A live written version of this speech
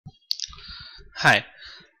Hi,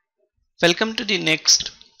 welcome to the next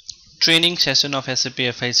training session of SAP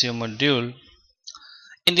FICO module.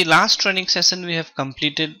 In the last training session, we have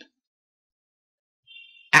completed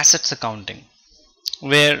assets accounting,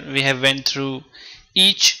 where we have went through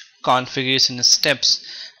each configuration steps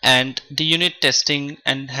and the unit testing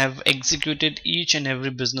and have executed each and every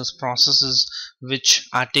business processes which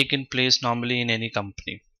are taken place normally in any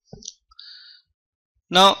company.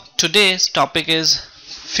 Now today's topic is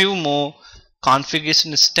few more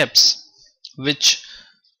configuration steps which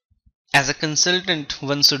as a consultant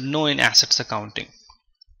one should know in assets accounting.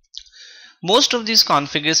 Most of these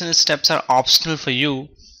configuration steps are optional for you,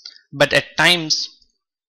 but at times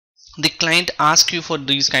the client asks you for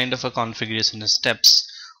these kind of a configuration steps,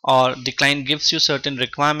 or the client gives you certain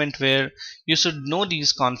requirement where you should know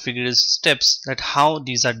these configuration steps, that how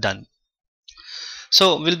these are done.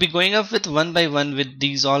 So we'll be going up with one by one with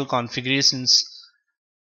these all configurations,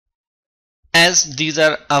 as these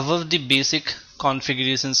are above the basic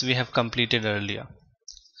configurations we have completed earlier.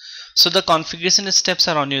 So the configuration steps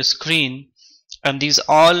are on your screen, and these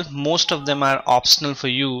all, most of them are optional for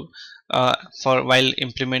you for while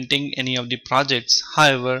implementing any of the projects.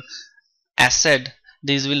 However, as said,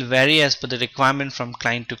 these will vary as per the requirement from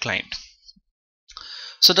client to client.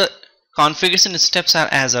 So the configuration steps are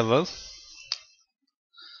as above.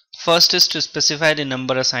 First is to specify the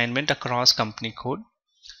number assignment across company code.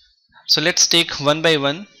 So let's take one by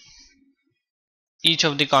one each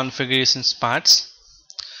of the configurations parts.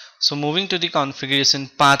 So moving to the configuration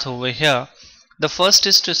path over here, the first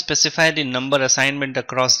is to specify the number assignment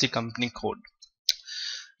across the company code.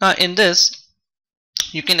 Now in this,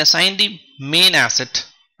 you can assign the main asset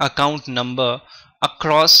account number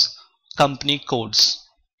across company codes.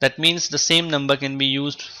 That means the same number can be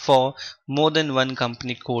used for more than one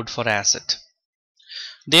company code for asset.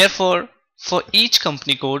 Therefore, for each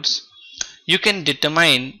company codes, you can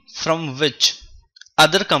determine from which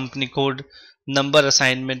other company code number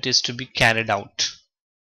assignment is to be carried out.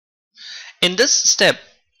 In this step,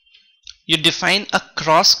 you define a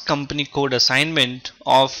cross company code assignment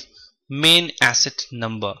of main asset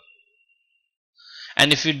number,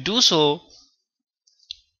 and if you do so,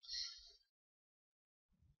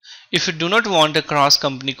 if you do not want a cross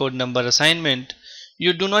company code number assignment,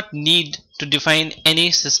 you do not need to define any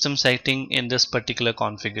system setting in this particular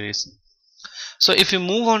configuration. So if you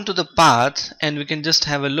move on to the path, and we can just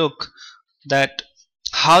have a look that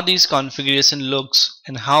how this configuration looks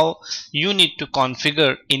and how you need to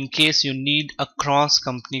configure in case you need a cross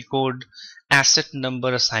company code asset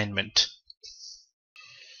number assignment.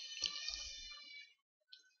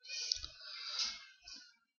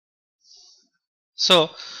 So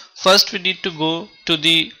first we need to go to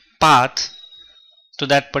the path to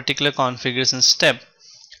that particular configuration step,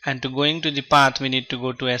 and to going to the path we need to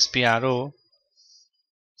go to SPRO,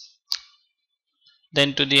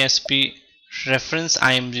 then to the SP reference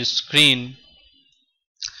IMG screen,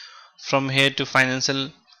 from here to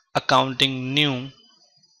financial accounting new,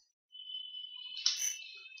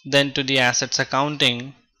 then to the assets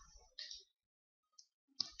accounting,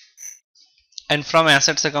 and from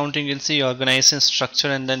assets accounting you'll see organization structure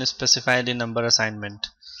and then specify the number assignment.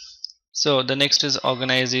 So the next is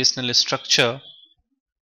organizational structure,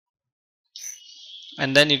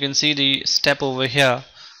 and then you can see the step over here,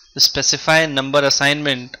 the specify number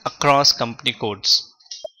assignment across company codes.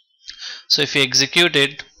 So if you execute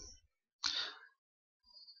it,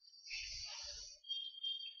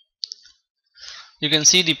 you can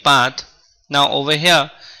see the path. Now over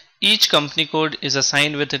here, each company code is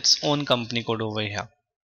assigned with its own company code over here.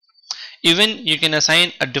 Even you can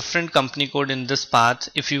assign a different company code in this path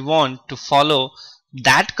if you want to follow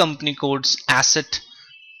that company code's asset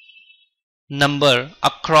number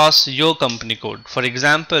across your company code. For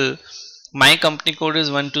example, my company code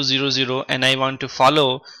is 1200 and I want to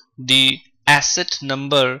follow the asset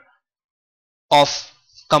number of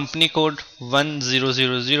company code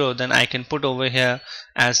 1000, then I can put over here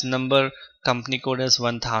as number company code as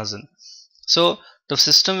 1000. So the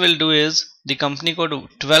system will do is the company code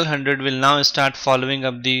 1200 will now start following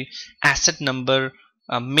up the asset number,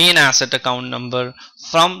 main asset account number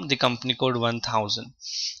from the company code 1000.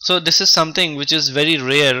 So this is something which is very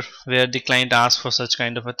rare where the client asks for such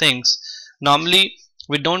kind of a things. Normally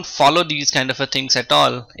we don't follow these kind of a things at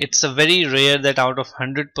all. It's a very rare that out of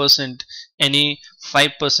 100% any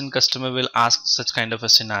 5% customer will ask such kind of a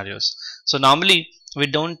scenarios. So normally we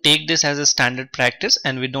don't take this as a standard practice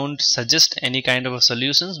and we don't suggest any kind of a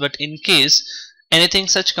solutions, but in case anything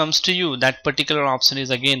such comes to you, that particular option is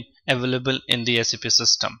again available in the SAP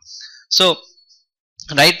system. So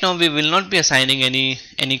Right now we will not be assigning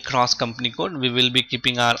any cross company code. We will be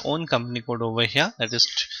keeping our own company code over here, that is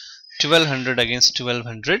 1200 against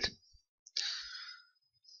 1200.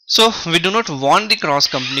 So we do not want the cross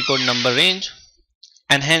company code number range,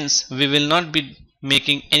 and hence we will not be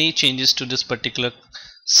making any changes to this particular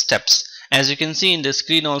steps. As you can see in the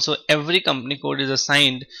screen also, every company code is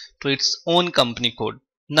assigned to its own company code.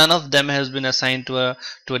 None of them has been assigned to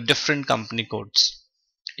a different company codes.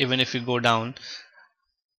 Even if you go down,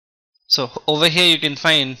 so over here you can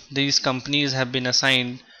find these companies have been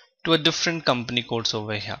assigned to a different company codes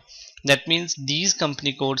over here. That means these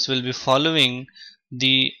company codes will be following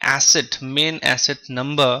the main asset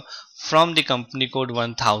number from the company code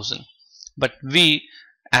 1000. But we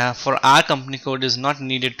for our company code is not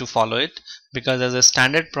needed to follow it, because as a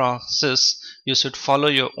standard process you should follow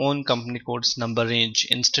your own company codes number range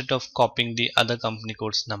instead of copying the other company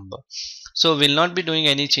codes number. So we'll not be doing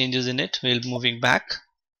any changes in it. We'll moving back.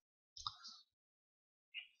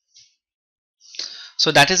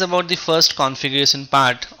 So that is about the first configuration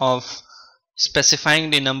part of specifying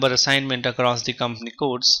the number assignment across the company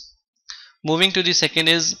codes. Moving to the second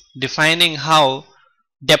is defining how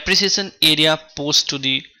depreciation area posts to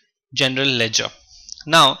the general ledger.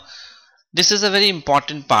 Now this is a very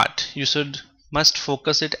important part. You must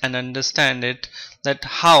focus it and understand it, that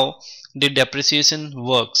how the depreciation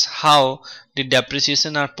works, how the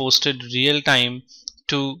depreciation are posted real time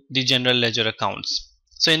to the general ledger accounts.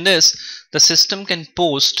 So in this, the system can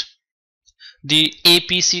post the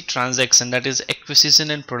APC transaction, that is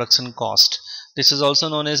acquisition and production cost. This is also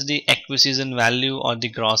known as the acquisition value or the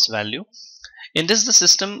gross value. In this, the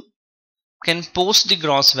system can post the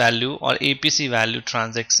gross value or APC value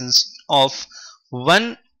transactions of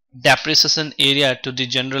one depreciation area to the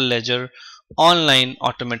general ledger online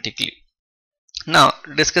automatically. Now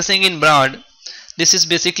discussing in broad, this is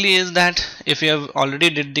basically is that if you have already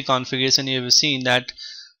did the configuration, you have seen that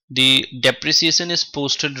the depreciation is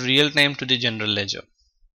posted real time to the general ledger.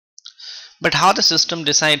 But how the system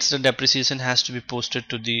decides the depreciation has to be posted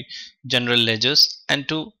to the general ledgers, and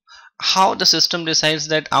to how the system decides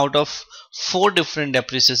that out of 4 different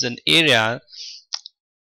depreciation area,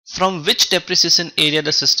 from which depreciation area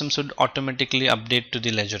the system should automatically update to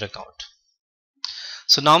the ledger account.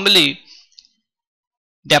 So normally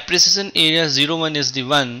depreciation area 01 is the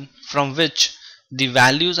one from which the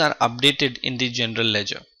values are updated in the general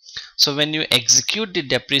ledger. So when you execute the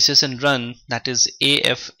depreciation run, that is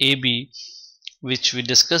AFAB, which we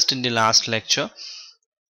discussed in the last lecture,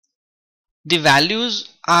 the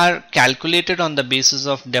values are calculated on the basis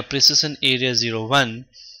of depreciation area 01,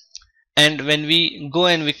 and when we go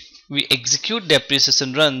and we execute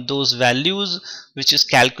depreciation run, those values which is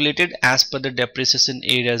calculated as per the depreciation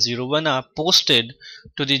area 01 are posted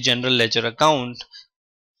to the general ledger account,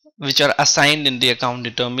 which are assigned in the account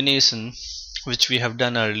determination, which we have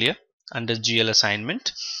done earlier under GL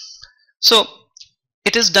assignment. So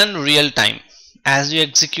it is done real time. As you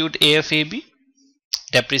execute AFAB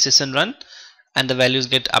depreciation run, and the values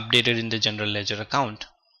get updated in the general ledger account.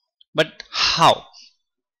 But how?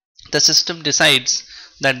 The system decides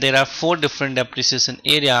that there are 4 different depreciation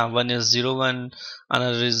area. One is 01,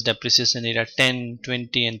 another is depreciation area 10,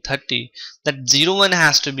 20 and 30. That 01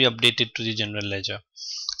 has to be updated to the general ledger.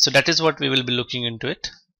 So that is what we will be looking into it.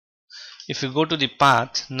 If you go to the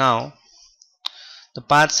path now, the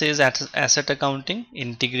path says asset accounting,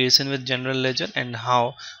 integration with general ledger, and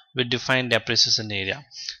how we define depreciation area.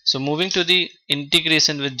 So moving to the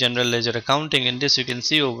integration with general ledger accounting, in this you can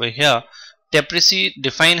see over here,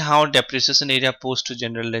 define how depreciation area posts to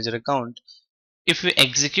general ledger account. If we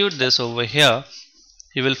execute this over here,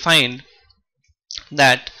 you will find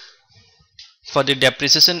that for the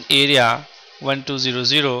depreciation area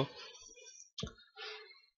 1200,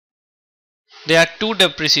 there are 2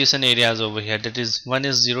 depreciation areas over here, that is one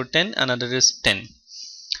is 010, another is 10.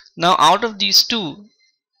 Now out of these 2,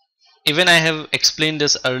 even I have explained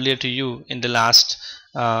this earlier to you in the last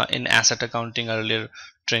in asset accounting earlier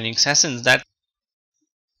training sessions, that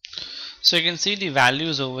so you can see the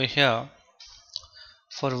values over here.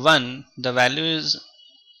 For 1, the value is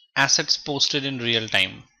assets posted in real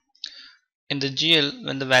time. In the GL,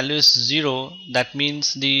 when the value is 0, that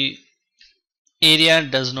means the area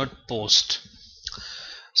does not post.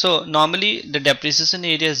 So normally the depreciation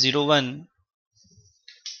area 01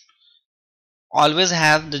 always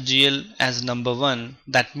have the GL as number 1.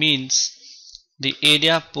 That means the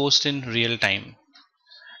area post in real time,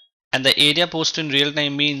 and the area post in real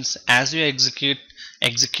time means as you execute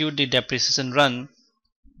the depreciation run,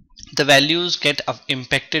 the values get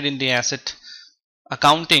impacted in the asset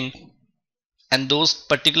accounting and those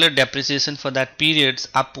particular depreciation for that periods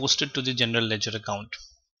are posted to the general ledger account.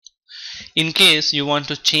 In case you want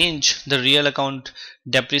to change the real account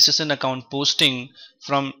depreciation account posting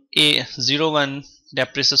from A01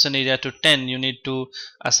 depreciation area to 10, you need to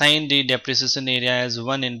assign the depreciation area as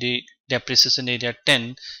 1 in the depreciation area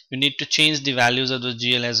 10. You need to change the values of the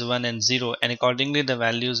GL as 1 and 0, and accordingly the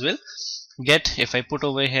values will get. If I put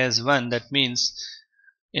over here as 1, that means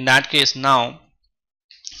in that case now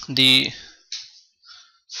the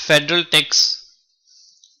federal tax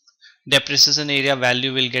depreciation area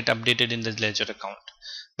value will get updated in the ledger account.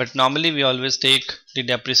 But normally we always take the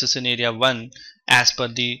depreciation area 1 as per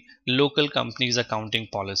the local company's accounting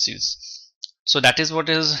policies. So that is what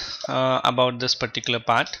is about this particular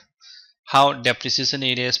part, how depreciation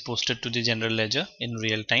area is posted to the general ledger in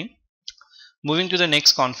real time. Moving to the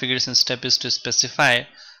next configuration step is to specify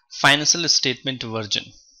financial statement version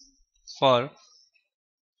for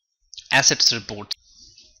assets report.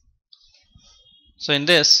 So in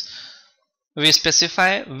this we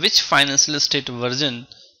specify which financial state version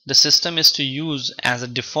the system is to use as a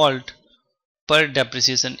default per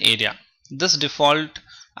depreciation area. This default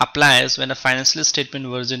applies when a financial statement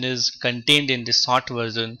version is contained in the sought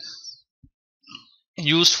version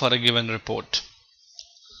used for a given report.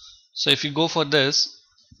 So if you go for this,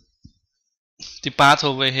 the path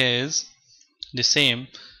over here is the same,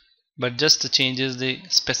 but just the changes the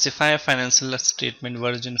specify financial statement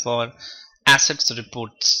version for assets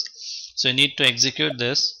reports. So you need to execute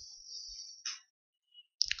this,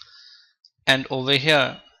 and over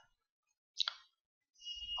here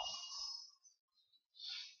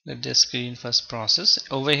let the screen first process.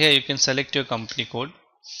 Over here you can select your company code,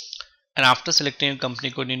 and after selecting your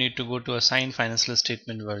company code you need to go to assign financial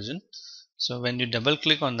statement version. So when you double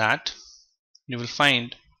click on that, you will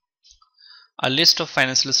find a list of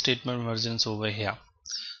financial statement versions over here.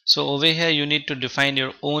 So over here you need to define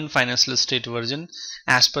your own financial state version.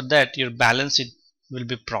 As per that your balance sheet will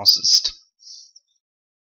be processed.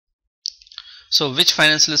 So which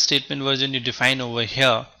financial statement version you define over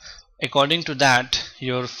here, according to that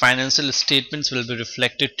your financial statements will be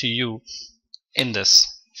reflected to you in this.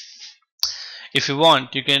 If you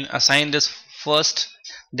want, you can assign this first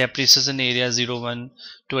depreciation area 01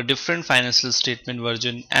 to a different financial statement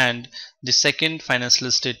version and the second financial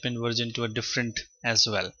statement version to a different as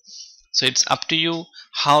well. So it's up to you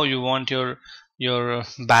how you want your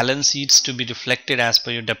balance sheets to be reflected as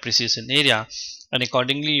per your depreciation area, and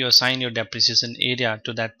accordingly you assign your depreciation area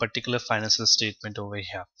to that particular financial statement over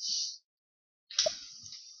here.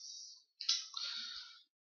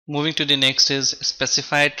 Moving to the next is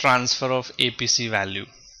specify transfer of APC value.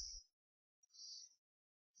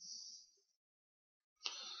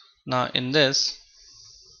 Now in this,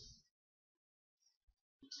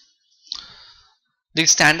 the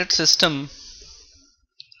standard system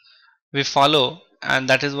we follow, and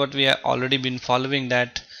that is what we have already been following,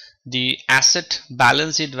 that the asset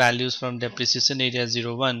balance sheet values from depreciation area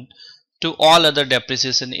 01 to all other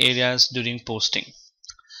depreciation areas during posting.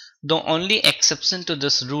 The only exception to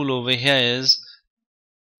this rule over here is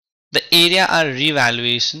the area are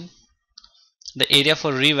revaluation, the area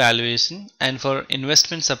for revaluation and for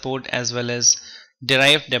investment support as well as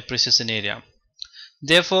derived depreciation area.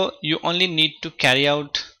 Therefore you only need to carry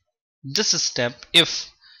out this step if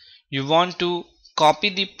you want to copy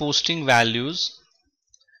the posting values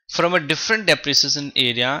from a different depreciation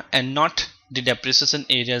area and not the depreciation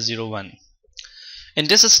area 01. In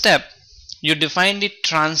this step you define the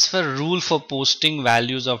transfer rule for posting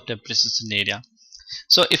values of depreciation area.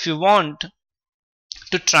 So if you want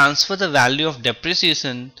to transfer the value of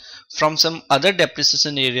depreciation from some other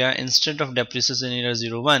depreciation area instead of depreciation area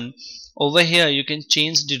 01, over here you can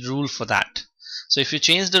change the rule for that. So if you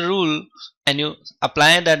change the rule and you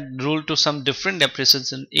apply that rule to some different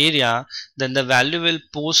depreciation area, then the value will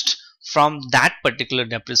post from that particular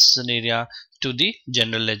depreciation area to the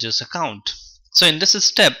general ledger's account. So in this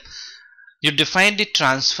step you define the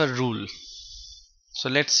transfer rule. So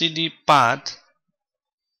let's see the path.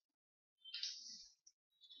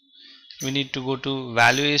 We need to go to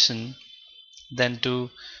valuation, then to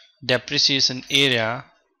depreciation area,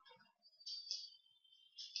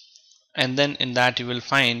 and then in that you will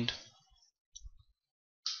find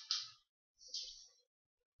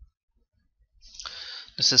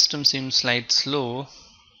the system seems slightly slow,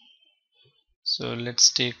 so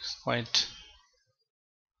let's take quite.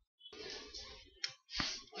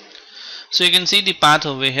 So you can see the path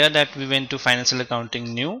over here that we went to financial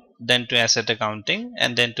accounting new, then to asset accounting,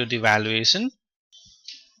 and then to the valuation,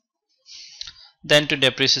 then to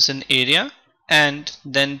depreciation area, and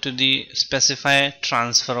then to the specify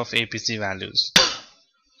transfer of APC values.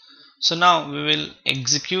 So now we will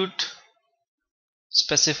execute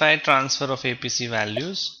specify transfer of APC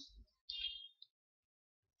values.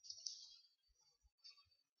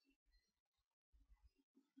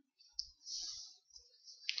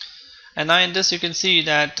 And now in this you can see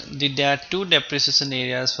that there are two depreciation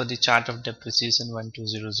areas for the chart of depreciation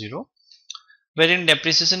 1200, wherein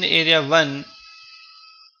depreciation area 1,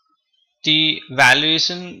 the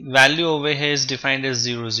value over here is defined as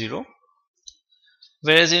 00,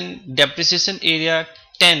 whereas in depreciation area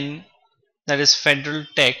 10, that is federal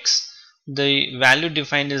tax, the value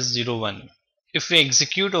defined is 01. If we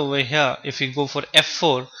execute over here, if we go for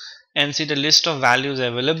F4 and see the list of values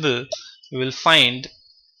available, we will find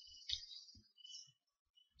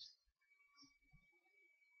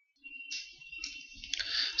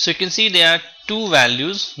so you can see there are two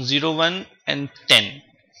values 01 and 10.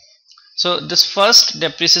 So this first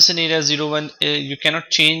depreciation area 01, you cannot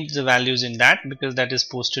change the values in that because that is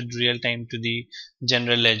posted real time to the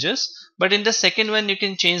general ledgers. But in the second one you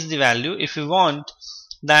can change the value if you want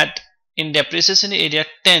that in depreciation area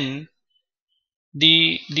 10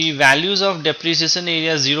 the values of depreciation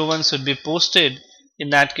area 01 should be posted. In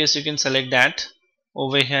that case you can select that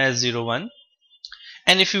over here as 01.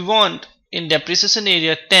 And if you want in depreciation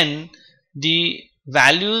area 10 the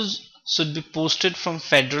values should be posted from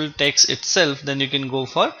federal tax itself, then you can go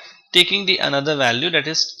for taking the another value, that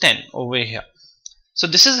is 10 over here. So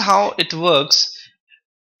this is how it works.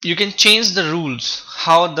 You can change the rules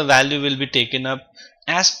how the value will be taken up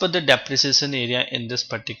as per the depreciation area in this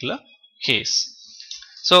particular case.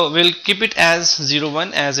 So we'll keep it as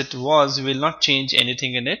 01 as it was. We will not change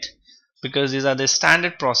anything in it because these are the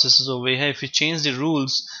standard processes over here. If we change the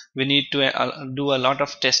rules, we need to do a lot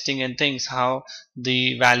of testing and things, how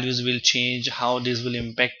the values will change, how this will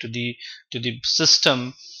impact to the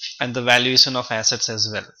system and the valuation of assets as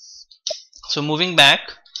well. So moving back,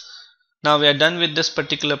 now we are done with this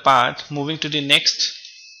particular part. Moving to the next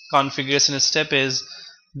configuration step is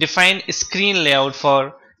define screen layout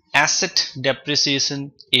for asset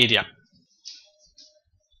depreciation area.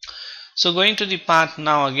 So going to the part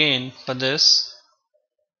now again for this.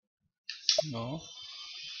 No.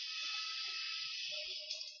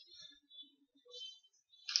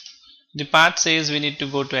 The path says we need to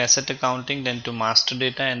go to asset accounting, then to master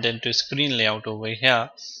data, and then to screen layout over here,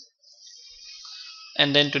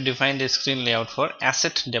 and then to define the screen layout for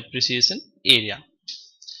asset depreciation area.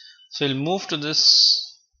 So we'll move to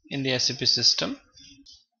this in the SAP system.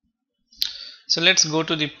 So let's go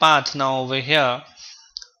to the path now over here.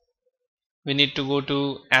 We need to go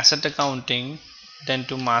to asset accounting, then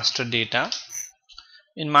to master data.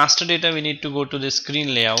 In master data we need to go to the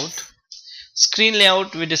screen layout. Screen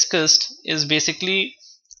layout we discussed is basically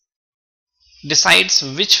decides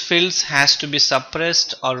which fields has to be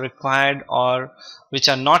suppressed or required, or which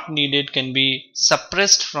are not needed can be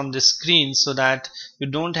suppressed from the screen so that you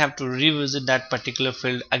don't have to revisit that particular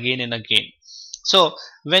field again and again. So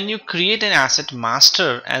when you create an asset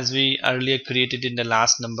master, as we earlier created in the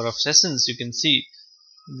last number of sessions, you can see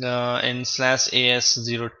in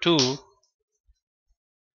 /AS02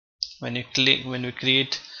 when we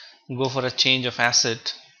create, go for a change of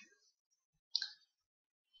asset.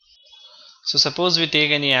 So suppose we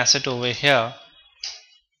take any asset over here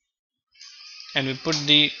and we put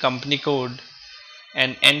the company code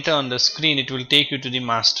and enter on the screen, it will take you to the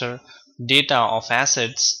master data of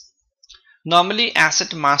assets. Normally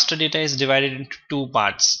asset master data is divided into two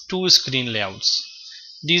parts, two screen layouts.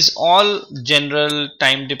 These all general,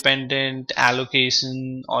 time dependent,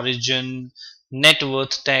 allocation, origin, net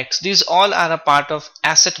worth tax, these all are a part of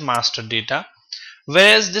asset master data,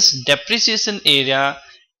 whereas this depreciation area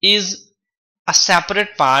is a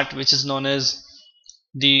separate part which is known as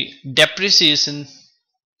the depreciation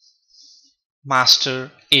master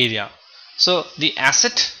area. So the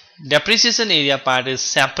asset depreciation area part is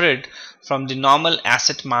separate from the normal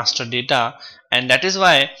asset master data, and that is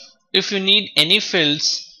why if you need any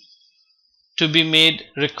fields to be made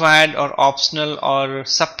required or optional or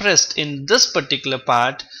suppressed in this particular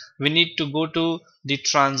part, we need to go to the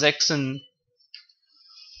transaction,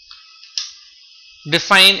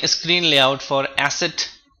 define a screen layout for asset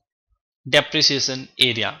depreciation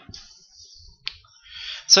area.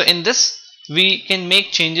 So in this we can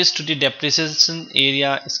make changes to the depreciation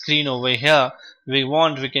area screen over here.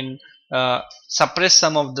 We can suppress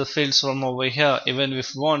some of the fields from over here. Even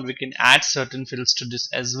if we want, we can add certain fields to this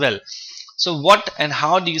as well. So what and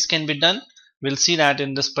how these can be done, we'll see that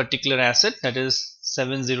in this particular asset, that is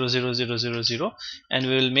 700000, and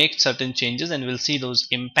we will make certain changes and we'll see those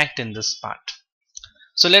impact in this part.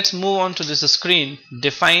 So let's move on to this screen.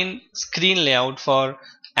 Define screen layout for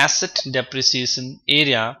asset depreciation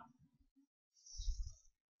area.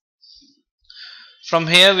 From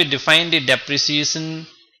here we define the depreciation,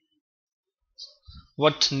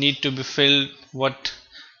 what need to be filled, what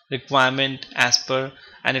requirement as per,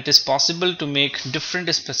 and it is possible to make different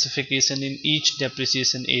specification in each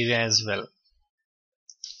depreciation area as well.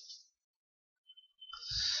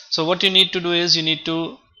 So what you need to do is you need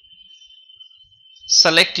to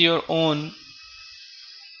select your own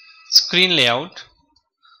screen layout.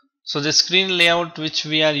 So the screen layout which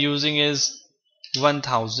we are using is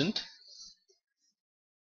 1000,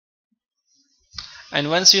 and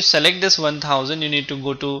once you select this 1000 you need to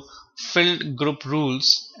go to filled group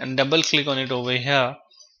rules and double click on it over here,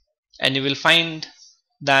 and you will find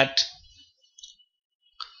that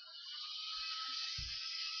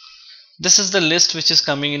this is the list which is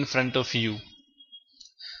coming in front of you.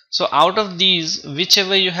 So out of these,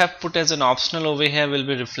 whichever you have put as an optional over here will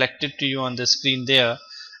be reflected to you on the screen there,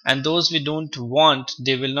 and those we don't want,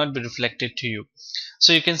 they will not be reflected to you.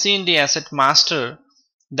 So you can see in the asset master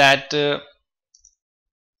that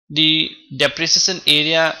the depreciation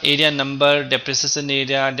area, area number, depreciation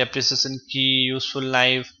area, depreciation key, useful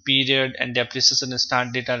life, period, and depreciation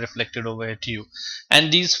start date are reflected over here to you.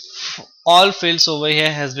 And these all fields over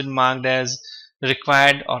here has been marked as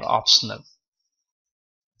required or optional.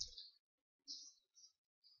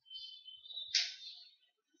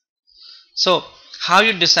 So how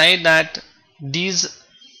you decide that these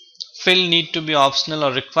fill need to be optional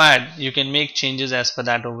or required, you can make changes as per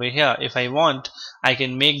that over here. If I want, I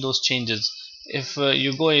can make those changes. If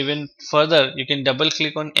you go even further, you can double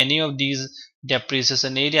click on any of these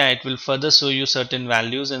depreciation area, it will further show you certain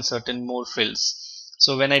values and certain more fields.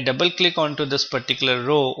 So when I double click onto this particular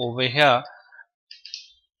row over here,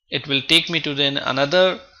 it will take me to then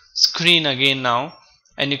another screen again now,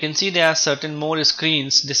 and you can see there are certain more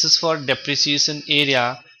screens. This is for depreciation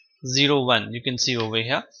area 01. You can see over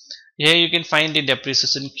here. Here you can find the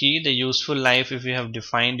depreciation key, the useful life. If you have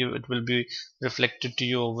defined it will be reflected to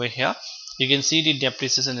you over here. You can see the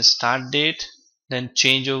depreciation start date, then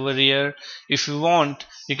change over here. If you want,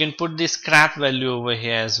 you can put the scrap value over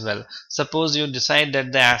here as well. Suppose you decide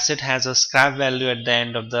that the asset has a scrap value at the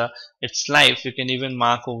end of its life, you can even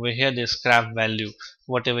mark over here the scrap value,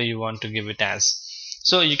 whatever you want to give it as.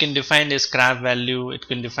 So you can define the scrap value, it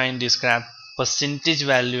can define the scrap percentage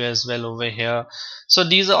value as well over here. So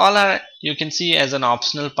these all are, you can see, as an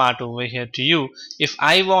optional part over here to you. If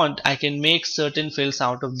I want, I can make certain fields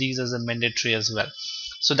out of these as a mandatory as well.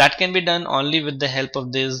 So that can be done only with the help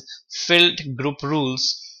of these filled group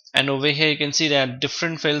rules. And over here you can see there are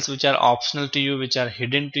different fields which are optional to you, which are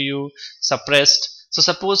hidden to you, suppressed. So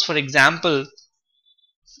suppose for example,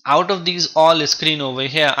 out of these all screen over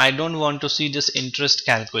here, I don't want to see this interest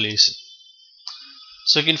calculation.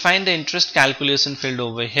 So you can find the interest calculation field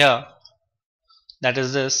over here, that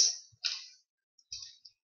is this.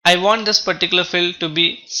 I want this particular field to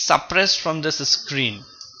be suppressed from this screen.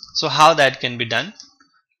 So how that can be done?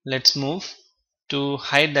 Let's move to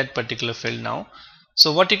hide that particular field now.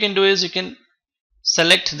 So what you can do is you can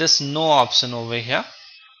select this no option over here,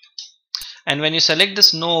 and when you select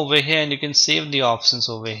this no over here, and you can save the options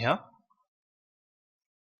over here.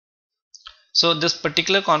 So this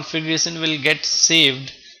particular configuration will get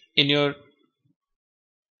saved in your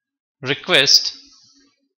request,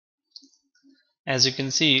 as you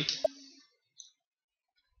can see.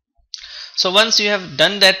 So once you have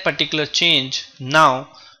done that particular change, now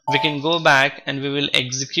we can go back and we will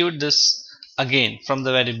execute this again from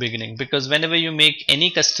the very beginning, because whenever you make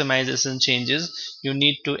any customization changes, you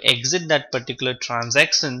need to exit that particular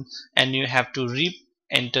transaction and you have to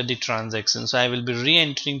re-enter the transaction. So I will be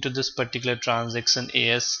re-entering to this particular transaction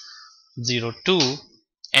AS02,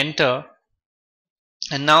 enter,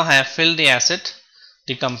 and now I have filled the asset,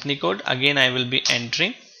 the company code. Again I will be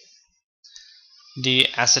entering the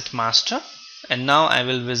asset master, and now I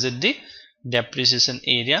will visit the depreciation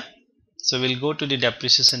area. So we'll go to the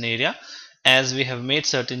depreciation area, as we have made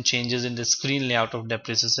certain changes in the screen layout of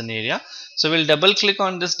depreciation area. So we'll double click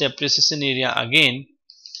on this depreciation area again,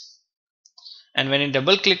 and when you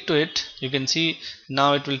double click to it, you can see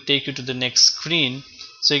now it will take you to the next screen.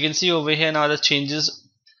 So you can see over here now the changes,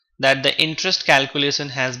 that the interest calculation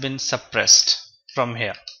has been suppressed from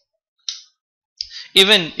here.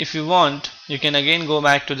 Even if you want, you can again go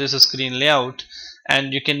back to this screen layout,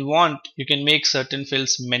 and you can make certain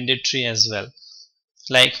fields mandatory as well.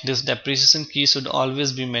 Like this depreciation key should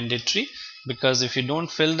always be mandatory, because if you don't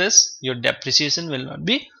fill this, your depreciation will not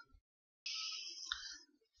be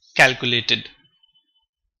calculated.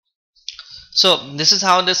 So this is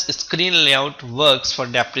how this screen layout works for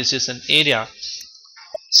depreciation area.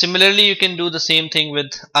 Similarly, you can do the same thing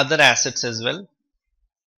with other assets as well.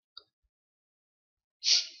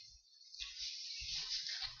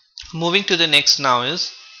 Moving to the next now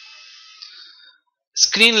is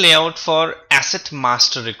screen layout for asset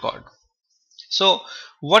master record. So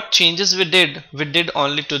what changes we did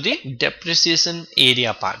only to the depreciation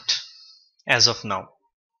area part as of now.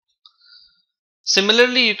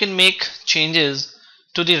 Similarly, you can make changes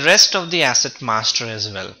to the rest of the asset master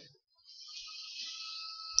as well.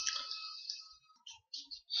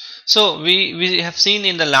 So we have seen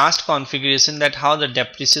in the last configuration that how the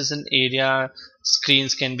depreciation area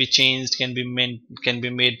screens can be changed, can be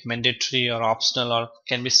made mandatory or optional, or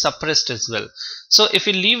can be suppressed as well. So if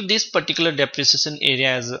we leave this particular depreciation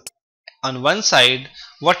area as on one side,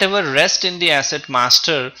 whatever rest in the asset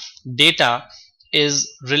master data is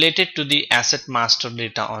related to the asset master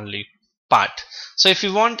data only part. So if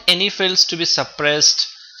you want any fields to be suppressed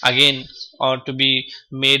again or to be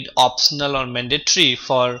made optional or mandatory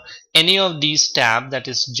for any of these tab, that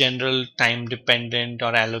is general, time dependent,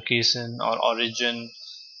 or allocation, or origin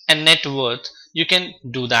and net worth, you can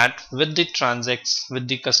do that with the transacts, with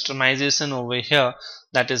the customization over here,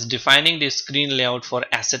 that is defining the screen layout for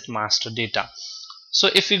asset master data. So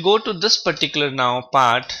if we go to this particular now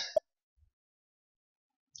part,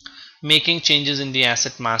 making changes in the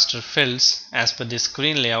asset master fields as per the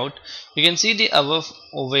screen layout, you can see the above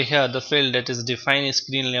over here, the field that is define a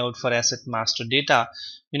screen layout for asset master data.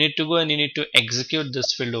 You need to go and you need to execute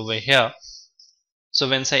this field over here. So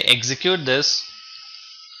once I execute this,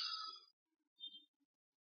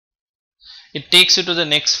 it takes you to the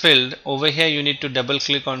next field. Over here you need to double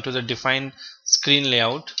click onto the define screen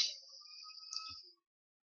layout,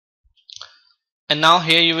 and now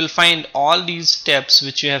here you will find all these steps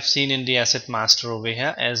which you have seen in the asset master over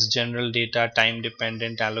here as general data, time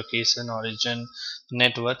dependent, allocation, origin,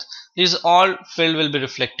 net worth. These all field will be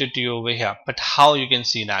reflected to you over here, but how you can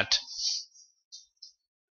see that?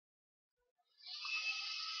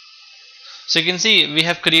 So you can see we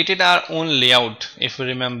have created our own layout. If you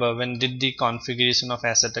remember when did the configuration of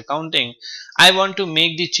asset accounting, I want to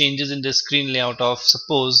make the changes in the screen layout of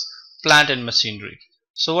suppose plant and machinery.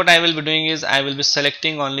 So what I will be doing is I will be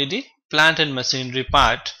selecting only the plant and machinery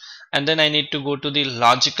part, and then I need to go to the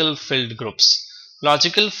logical field groups.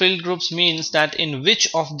 Logical field groups means that in which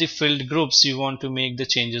of the field groups you want to make the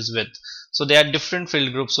changes with. So there are different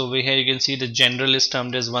field groups over here. You can see the general is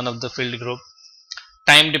termed as one of the field group,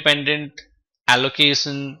 time dependent,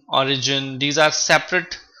 allocation, origin, these are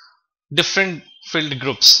separate different field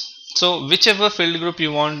groups. So whichever field group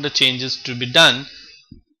you want the changes to be done,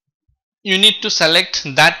 you need to select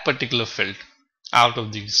that particular field out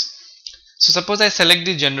of these. So suppose I select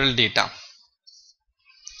the general data,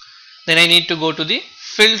 then I need to go to the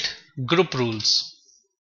field group rules,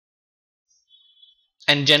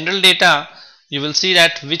 and general data, you will see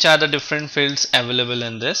that which are the different fields available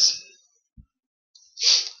in this.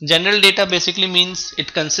 General data basically means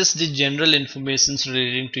it consists the general information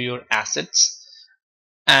relating to your assets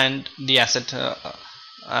and the asset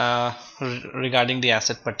regarding the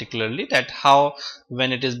asset, particularly that how,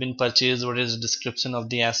 when it has been purchased, what is the description of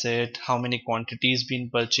the asset, how many quantities been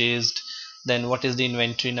purchased, then what is the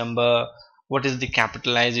inventory number, what is the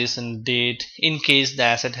capitalization date in case the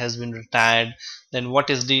asset has been retired, then what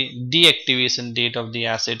is the deactivation date of the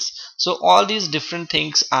assets. So all these different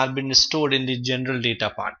things are being stored in the general data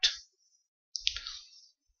part.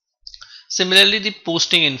 Similarly, the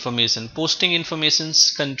posting information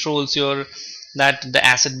controls your that the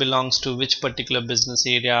asset belongs to which particular business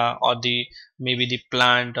area, or the maybe the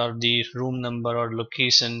plant or the room number or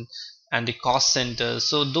location, and the cost center.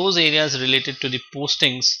 So those areas related to the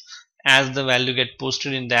postings, as the value get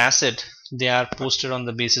posted in the asset, they are posted on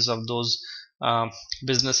the basis of those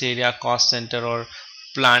business area, cost center, or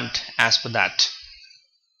plant as per that.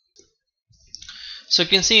 So you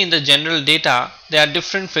can see in the general data there are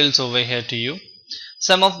different fields over here to you.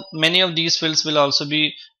 Many of these fields will also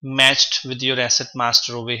be matched with your asset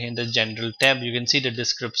master over here in the general tab. You can see the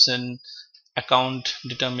description, account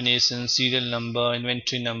determination, serial number,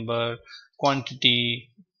 inventory number, quantity.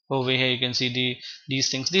 Over here you can see these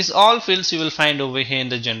things. These all fields you will find over here in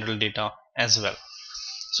the general data as well.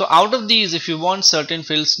 So out of these, if you want certain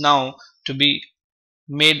fields now to be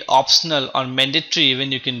made optional or mandatory,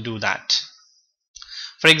 even you can do that.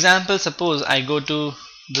 For example, suppose I go to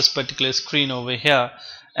this particular screen over here,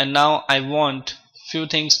 and now I want few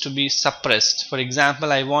things to be suppressed. For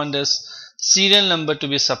example, I want this serial number to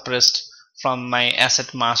be suppressed from my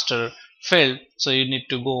asset master field. So you need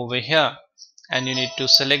to go over here and you need to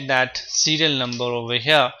select that serial number over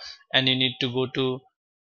here, and you need to go to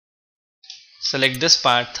select this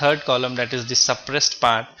part, third column, that is the suppressed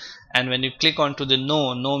part, and when you click onto the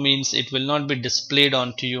no means it will not be displayed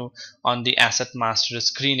onto you on the asset master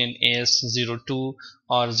screen in AS02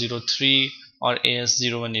 or 03 or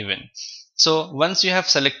AS01 even. So once you have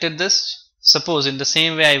selected this, suppose in the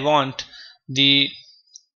same way I want the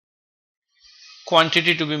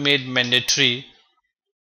quantity to be made mandatory,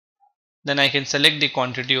 then I can select the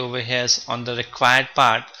quantity over here on the required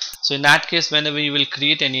part. So in that case, whenever you will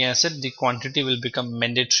create any asset, the quantity will become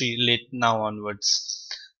mandatory late now onwards.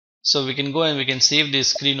 So we can go and we can save the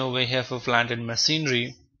screen over here for plant and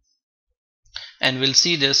machinery, and we'll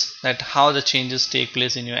see this, that how the changes take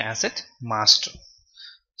place in your asset master.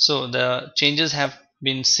 So the changes have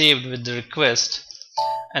been saved with the request,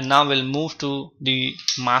 and now we'll move to the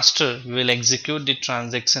master. We will execute the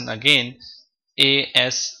transaction again,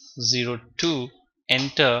 AS02,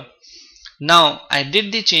 enter. Now I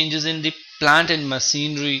did the changes in the plant and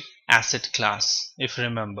machinery asset class, if you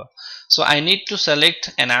remember. So I need to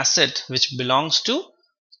select an asset which belongs to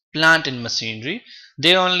plant and machinery.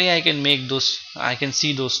 There only I can make those, I can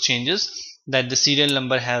see those changes, that the serial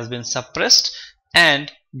number has been suppressed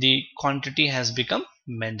and the quantity has become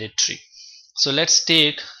mandatory. So let's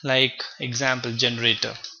take like example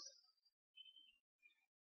generator.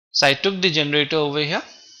 So I took the generator over here,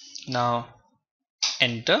 now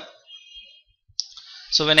enter.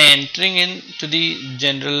 So when I entering into the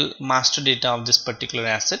general master data of this particular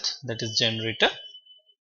asset, that is generator,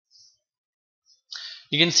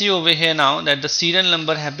 you can see over here now that the serial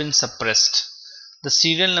number have been suppressed. The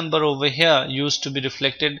serial number over here used to be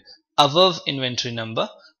reflected above inventory number,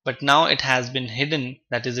 but now it has been hidden,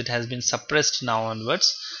 that is it has been suppressed now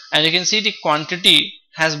onwards, and you can see the quantity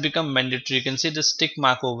has become mandatory. You can see this tick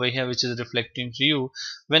mark over here which is reflecting to you.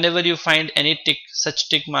 Whenever you find any tick, such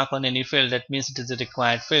tick mark on any field, that means it is a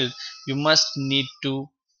required field. You must need to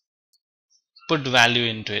put value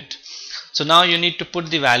into it. So now you need to put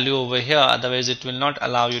the value over here, otherwise it will not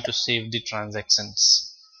allow you to save the transactions.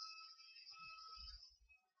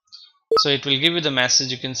 So it will give you the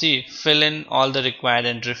message, you can see fill in all the required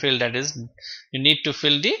entry field, that is you need to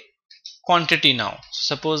fill the quantity now.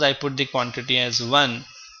 So suppose I put the quantity as 1.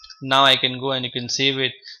 Now I can go and you can save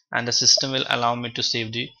it, and the system will allow me to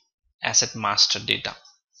save the asset master data.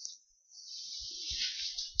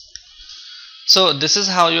 So this is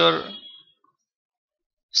how your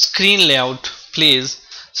screen layout plays.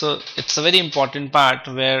 So it's a very important part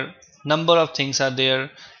where number of things are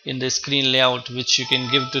there in the screen layout which you can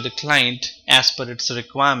give to the client as per its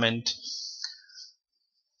requirement.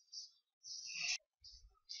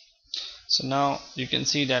 So now you can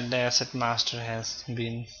see that the asset master has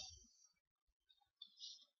been,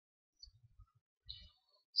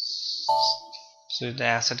 so the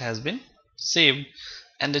asset has been saved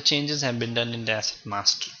and the changes have been done in the asset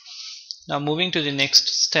master. Now moving to the next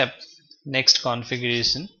step, next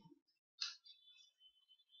configuration.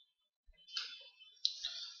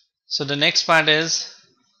 So the next part is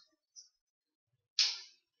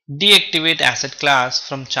deactivate asset class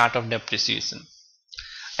from chart of depreciation.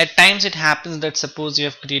 At times it happens that suppose you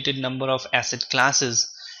have created number of asset classes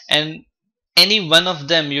and any one of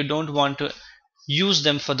them you don't want to use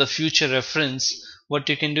them for the future reference. What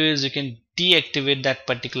you can do is you can deactivate that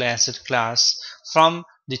particular asset class from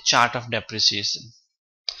the chart of depreciation.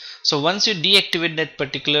 So once you deactivate that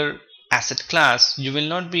particular asset class, you will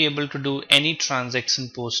not be able to do any transaction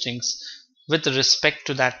postings with respect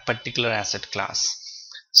to that particular asset class.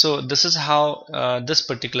 So this is how this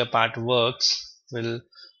particular part works. We'll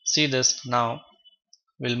see this now.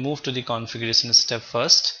 We'll move to the configuration step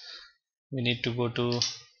first. We need to go to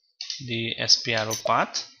the SPRO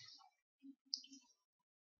path.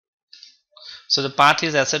 So the path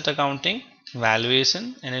is asset accounting,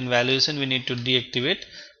 valuation, and in valuation we need to deactivate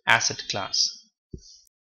asset class.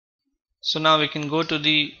 So now we can go to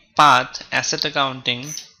the path asset accounting,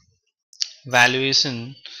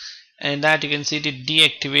 valuation, and in that you can see the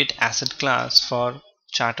deactivate asset class for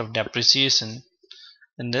chart of depreciation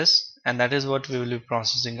in this, and that is what we will be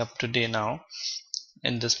processing up today now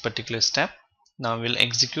in this particular step. Now we'll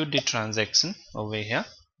execute the transaction over here.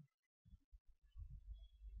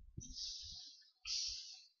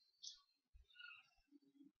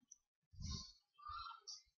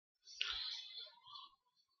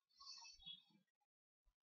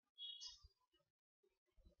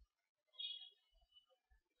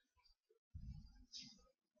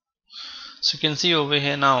 So you can see over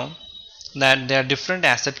here now that there are different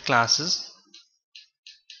asset classes,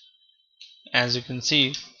 as you can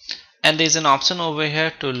see, and there is an option over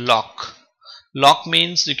here to lock. Lock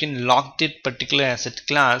means you can lock that particular asset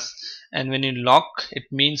class, and when you lock, it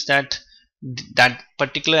means that that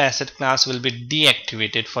particular asset class will be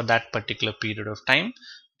deactivated for that particular period of time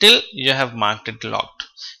till you have marked it locked,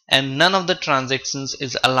 and none of the transactions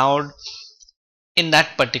is allowed in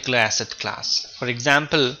that particular asset class. For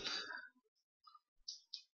example,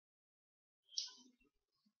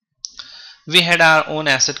 we had our own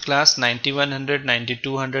asset class 9100,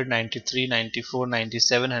 9200, 93, 94,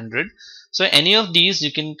 9700. So any of these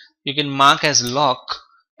you can mark as lock,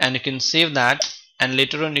 and you can save that, and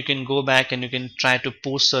later on you can go back and you can try to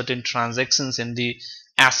post certain transactions in the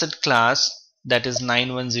asset class that is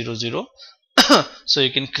 9100. So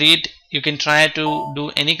you can try to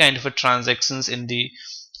do any kind of a transactions in the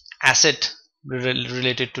asset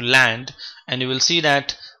related to land, and you will see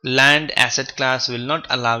that land asset class will not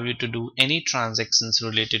allow you to do any transactions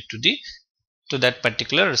related to that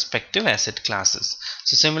particular respective asset classes.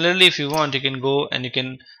 So similarly, if you want, you can go and you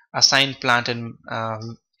can assign plant and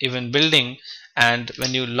even building, and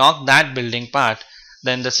when you lock that building part,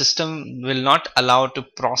 then the system will not allow to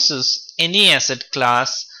process any asset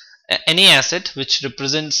class, any asset which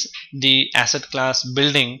represents the asset class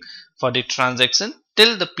building for the transaction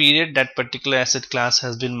till the period that particular asset class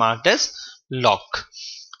has been marked as lock.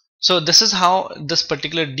 So this is how this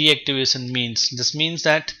particular deactivation means. This means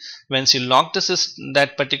that once you lock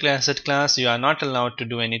that particular asset class, you are not allowed to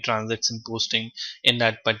do any transaction posting in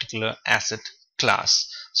that particular asset class.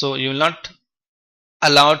 So you will not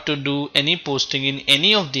allowed to do any posting in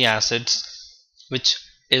any of the assets which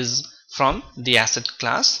is from the asset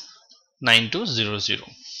class 9200.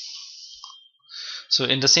 So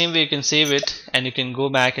in the same way, you can save it and you can go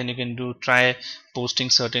back and you can try posting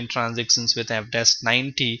certain transactions with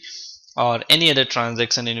fdash90 or any other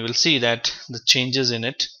transaction, and you will see that the changes in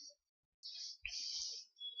it.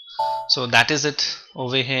 So that is it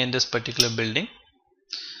over here in this particular building.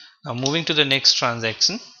 Now moving to the next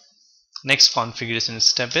transaction, next configuration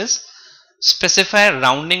step is specify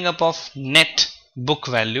rounding up of net book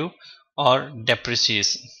value or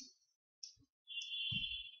depreciation.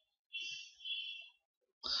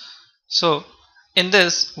 So in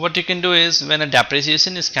this, what you can do is when a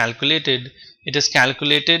depreciation is calculated, it is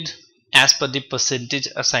calculated as per the percentage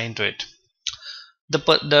assigned to it.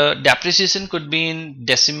 The depreciation could be in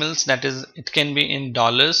decimals, that is, it can be in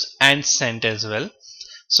dollars and cent as well.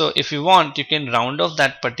 So if you want, you can round off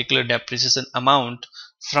that particular depreciation amount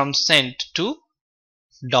from cent to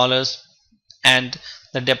dollars, and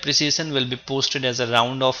the depreciation will be posted as a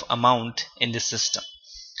round off amount in the system.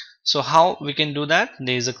 So how we can do that?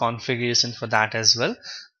 There is a configuration for that as well,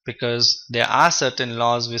 because there are certain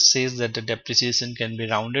laws which says that the depreciation can be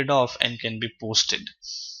rounded off and can be posted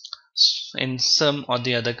in some or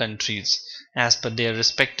the other countries as per their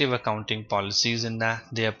respective accounting policies in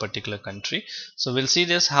their particular country. So we'll see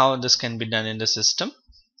this, how this can be done in the system.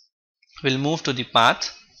 We'll move to the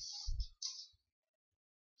path.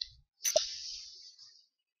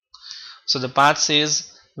 So the path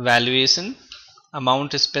says valuation,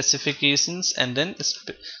 amount specifications, and then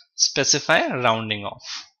specify rounding off.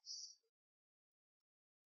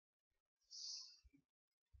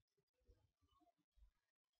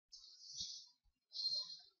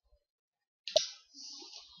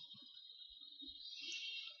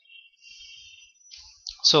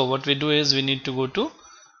 So what we do is we need to go to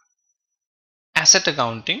asset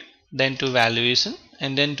accounting, then to valuation,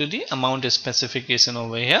 and then to the amount specification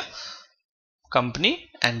over here, company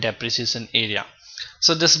and depreciation area.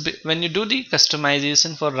 So this, when you do the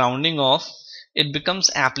customization for rounding off, it becomes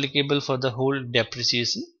applicable for the whole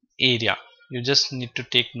depreciation area. You just need to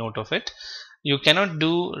take note of it. You cannot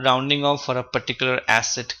do rounding off for a particular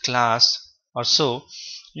asset class or so.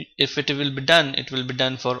 If it will be done, it will be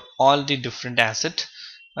done for all the different asset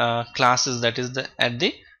classes, that is at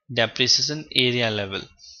the depreciation area level.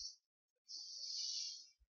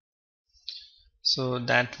 So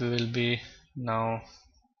that we will be now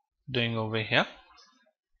doing over here.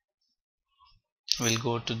 We'll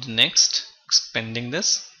go to the next, expanding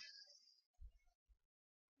this.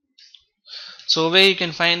 So over here you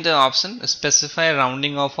can find the option specify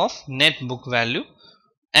rounding off of net book value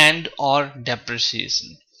and or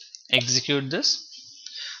depreciation. Execute this.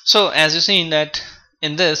 So as you see that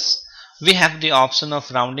in this, we have the option of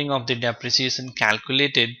rounding off the depreciation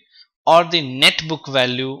calculated or the net book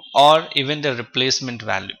value or even the replacement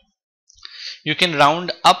value. You can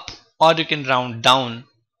round up or you can round down,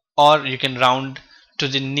 or you can round to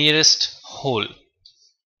the nearest whole.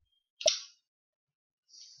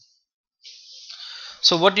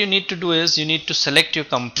 So what you need to do is you need to select your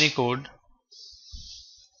company code,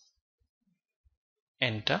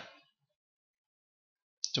 enter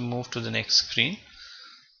to move to the next screen.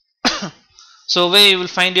 So where you will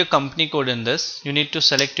find your company code in this, you need to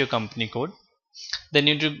select your company code. Then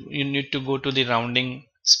you need to go to the rounding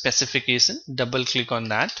specification, double click on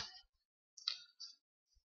that.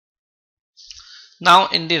 Now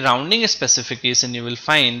in the rounding specification you will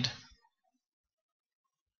find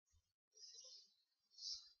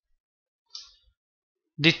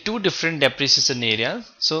the two different depreciation areas.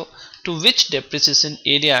 So to which depreciation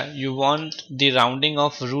area you want the rounding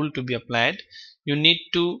of rule to be applied, you need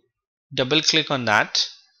to double click on that.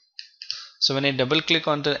 So when I double click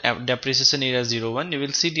on the depreciation area 01, you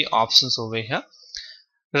will see the options over here.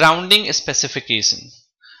 Rounding specification,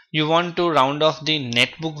 you want to round off the net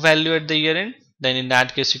book value at the year end, then in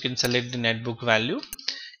that case you can select the net book value.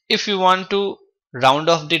 If you want to round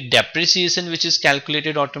off the depreciation which is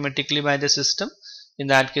calculated automatically by the system, in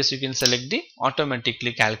that case you can select the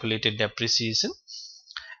automatically calculated depreciation.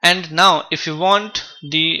 And now if you want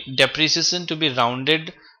the depreciation to be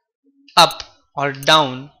rounded up or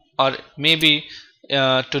down, or maybe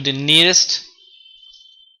to the nearest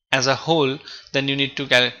as a whole, then you need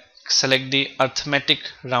to select the arithmetic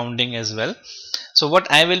rounding as well. So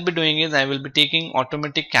what I will be doing is I will be taking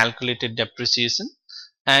automatic calculated depreciation,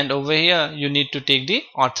 and over here you need to take the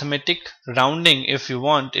arithmetic rounding if you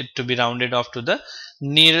want it to be rounded off to the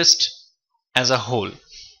nearest as a whole,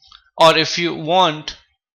 or if you want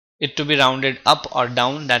it to be rounded up or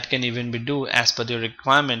down, that can even be do as per your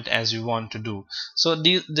requirement as you want to do. So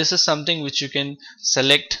this is something which you can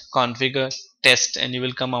select, configure, test, and you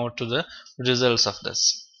will come out to the results of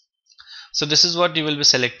this. So this is what you will be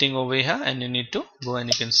selecting over here, and you need to go and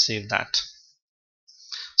you can save that.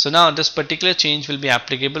 So now this particular change will be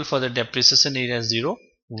applicable for the depreciation area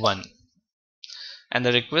 01, and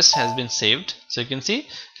the request has been saved. So you can see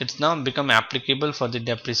it's now become applicable for the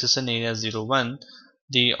depreciation area 01,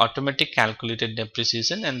 the automatic calculated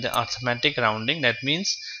depreciation and the arithmetic rounding. That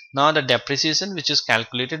means now the depreciation which is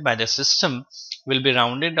calculated by the system will be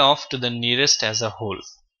rounded off to the nearest as a whole.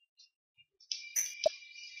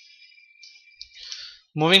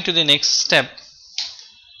 Moving to the next step,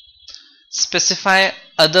 specify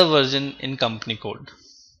other version in company code.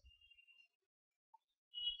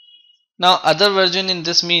 Now other version in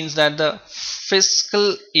this means that the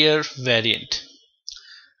fiscal year variant.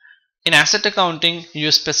 In asset accounting, you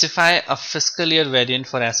specify a fiscal year variant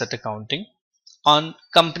for asset accounting on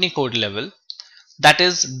company code level that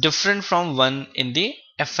is different from one in the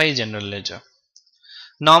FI general ledger.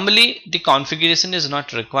 Normally the configuration is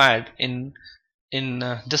not required in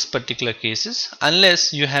this particular cases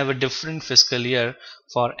unless you have a different fiscal year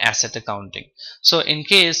for asset accounting. So in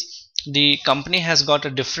case the company has got a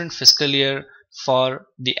different fiscal year for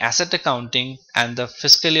the asset accounting and the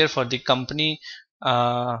fiscal year for the company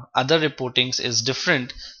other reportings is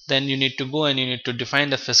different, then you need to go and you need to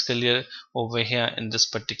define the fiscal year over here in this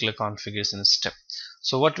particular configuration step.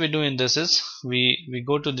 So what we do in this is we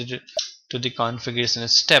go to the configuration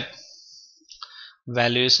step,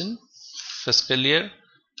 valuation, fiscal year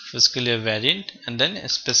variant, and then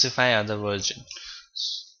specify other version.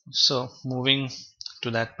 So moving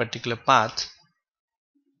to that particular path,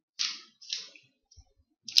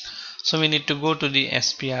 so we need to go to the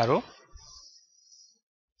SPRO.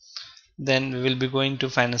 Then we will be going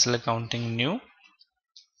to financial accounting new,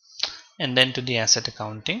 and then to the asset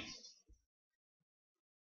accounting.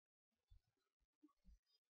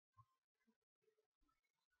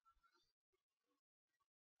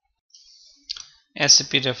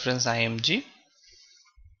 SAP reference IMG.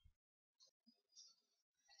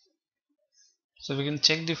 So we can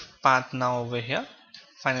check the path now over here,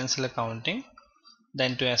 financial accounting,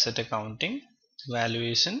 then to asset accounting,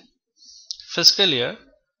 valuation, fiscal year,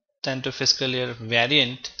 then to fiscal year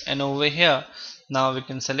variant, and over here now we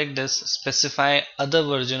can select this specify other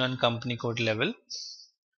version on company code level.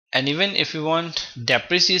 And even if you want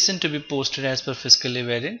depreciation to be posted as per fiscal year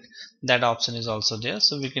variant, that option is also there.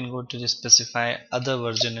 So we can go to the specify other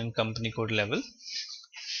version in company code level.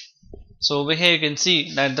 So over here you can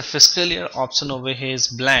see that the fiscal year option over here is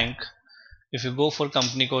blank. If you go for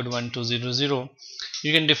company code 1200,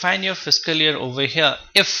 you can define your fiscal year over here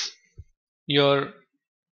if your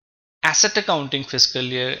asset accounting fiscal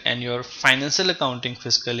year and your financial accounting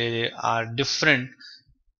fiscal year are different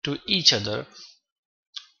to each other.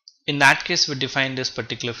 In that case we define this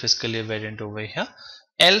particular fiscal year variant over here,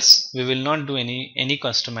 else we will not do any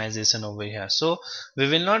customization over here. So we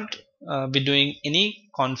will not be doing any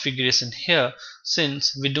configuration here,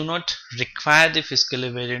 since we do not require the fiscal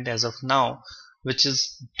year variant as of now, which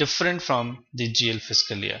is different from the GL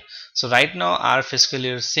fiscal year. So right now our fiscal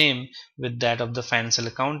year is same with that of the financial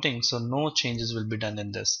accounting, so no changes will be done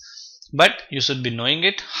in this. But you should be knowing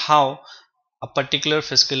it how a particular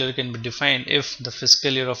fiscal year can be defined if the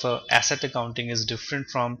fiscal year of a asset accounting is different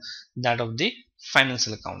from that of the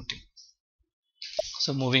financial accounting.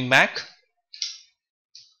 So moving back,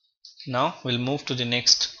 now we'll move to the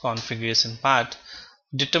next configuration part.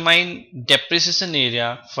 Determine depreciation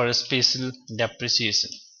area for a special depreciation.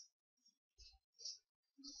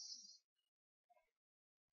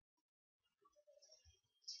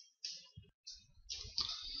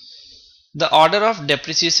 The order of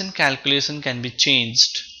depreciation calculation can be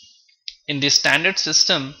changed. In the standard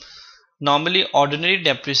system, normally ordinary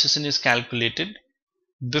depreciation is calculated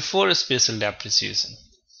before a special depreciation.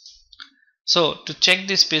 So to check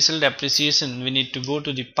the special depreciation, we need to go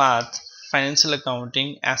to the path financial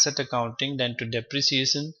accounting, asset accounting, then to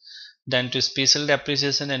depreciation, then to special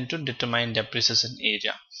depreciation, and to determine depreciation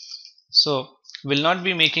area. So we'll not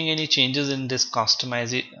be making any changes in this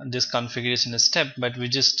configuration step, but we're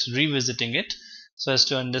just revisiting it so as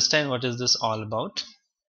to understand what is this all about.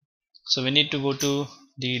 So we need to go to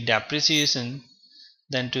the depreciation,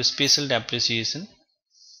 then to special depreciation,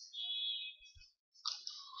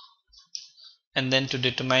 and then to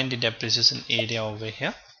determine the depreciation area over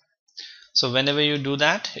here. So whenever you do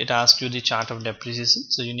that, it asks you the chart of depreciation.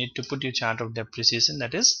 So you need to put your chart of depreciation,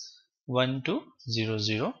 that is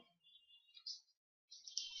 1200,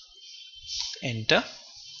 enter.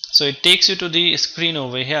 So it takes you to the screen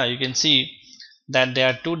over here. You can see that there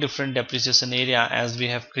are two different depreciation area, as we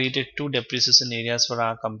have created two depreciation areas for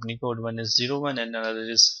our company code. One is 01 and another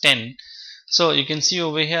is 10. So you can see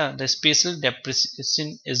over here the special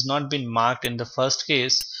depreciation is not been marked in the first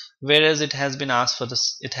case, whereas it has been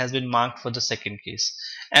marked for the second case.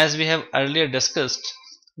 As we have earlier discussed,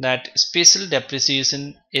 that special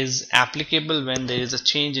depreciation is applicable when there is a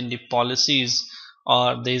change in the policies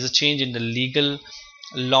or there is a change in the legal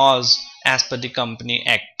laws as per the Company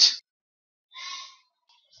Act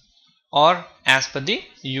or as per the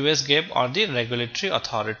US GAAP or the regulatory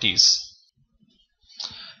authorities.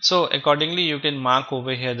 So accordingly you can mark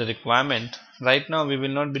over here the requirement. Right now we will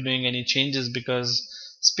not be doing any changes because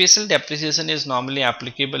special depreciation is normally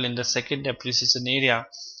applicable in the second depreciation area.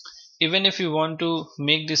 Even if you want to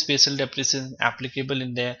make the special depreciation applicable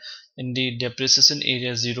in the depreciation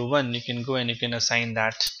area 01, you can go and you can assign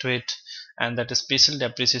that to it, and that special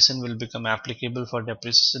depreciation will become applicable for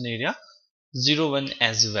depreciation area 01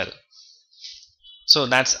 as well. So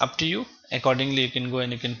that's up to you. Accordingly you can go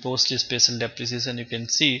and you can post the special depreciation. You can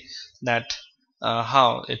see that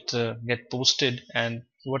how it get posted and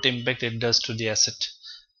what impact it does to the asset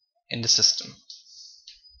in the system.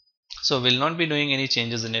 So we'll not be doing any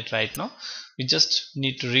changes in it right now. We just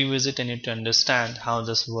need to revisit and need to understand how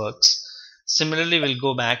this works. Similarly we'll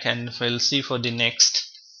go back and we'll see for the next,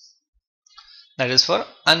 that is for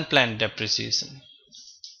unplanned depreciation.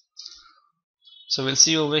 So we'll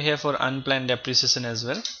see over here for unplanned depreciation as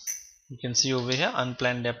well. You can see over here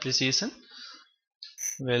unplanned depreciation.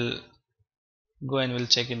 We'll go and we'll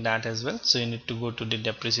check in that as well. So you need to go to the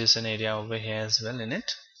depreciation area over here as well in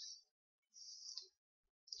it.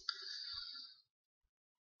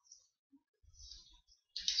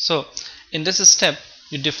 So in this step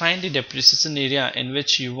you define the depreciation area in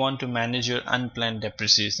which you want to manage your unplanned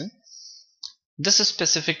depreciation. This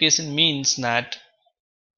specification means that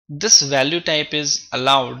this value type is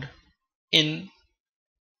allowed in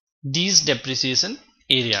these depreciation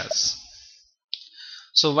areas.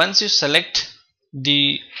 So once you select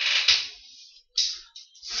the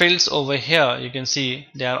fields over here, you can see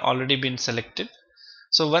they are already been selected.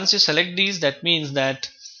 So once you select these, that means that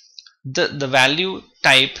the value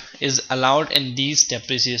type is allowed in these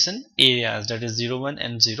depreciation areas, that is 01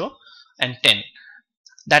 and 0 and 10.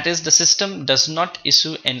 That is, the system does not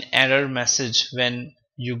issue an error message when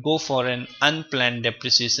you go for an unplanned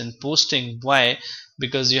depreciation posting. Why?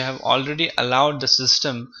 Because you have already allowed the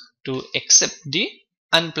system to accept the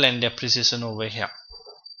unplanned depreciation over here.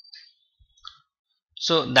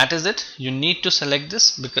 So that is it. You need to select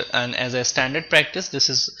this because, and as a standard practice, this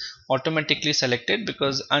is automatically selected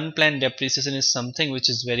because unplanned depreciation is something which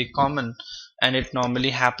is very common and it normally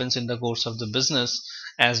happens in the course of the business.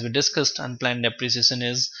 As we discussed, unplanned depreciation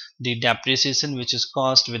is the depreciation which is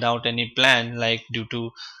caused without any plan, like due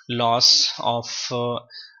to loss of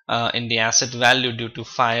in the asset value due to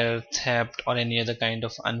fire, theft, or any other kind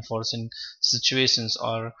of unforeseen situations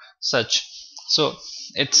or such. So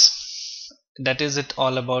that is it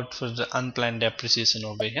all about for the unplanned depreciation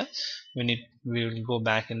over here. We will go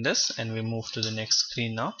back in this and we move to the next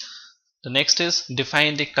screen now. The next is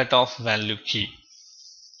define the cutoff value key.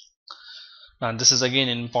 Now this is again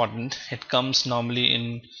important. It comes normally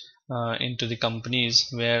in into the companies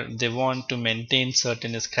where they want to maintain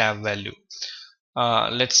certain scrap value.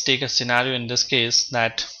 let's take a scenario in this case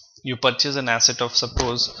that you purchase an asset of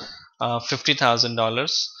suppose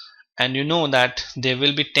 $50,000, and you know that there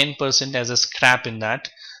will be 10% as a scrap in that.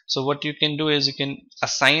 So what you can do is you can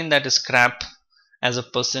assign that scrap as a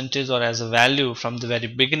percentage or as a value from the very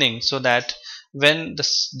beginning, so that when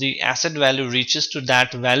the asset value reaches to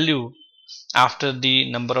that value after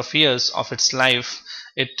the number of years of its life,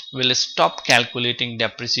 it will stop calculating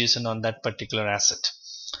depreciation on that particular asset.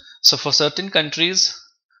 So for certain countries,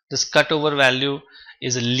 this cutover value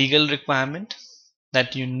is a legal requirement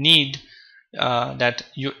that you need, that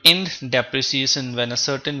you end depreciation when a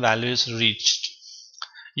certain value is reached.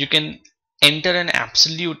 You can enter an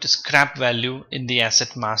absolute scrap value in the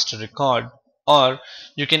asset master record, or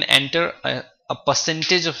you can enter a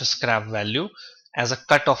percentage of scrap value as a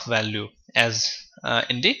cutoff value as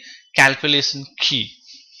in the calculation key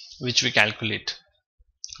which we calculate.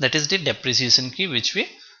 That is the depreciation key which we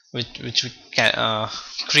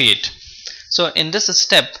create. So in this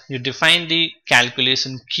step you define the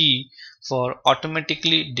calculation key for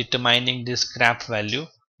automatically determining the scrap value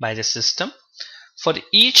by the system. For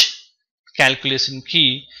each calculation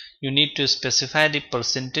key you need to specify the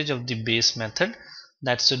percentage of the base method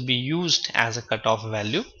that should be used as a cutoff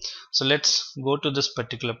value. So let's go to this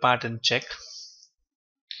particular part and check.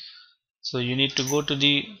 So you need to go to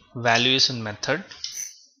the valuation method,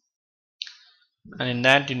 and in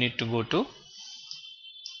that you need to go to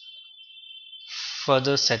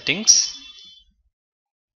further settings,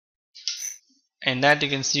 and that you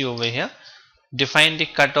can see over here define the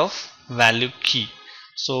cutoff value key.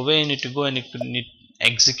 So over here you need to go and you need to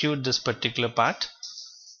execute this particular part.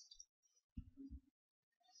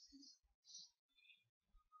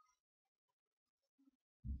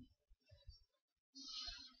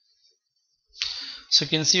 So you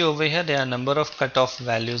can see over here there are a number of cutoff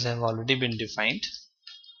values have already been defined.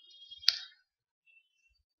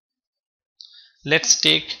 Let's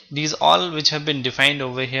take these all which have been defined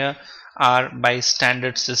over here are by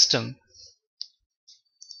standard system,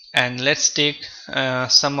 and let's take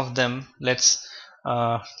some of them. Let's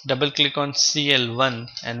double click on CL1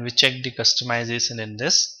 and we check the customization in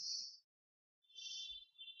this.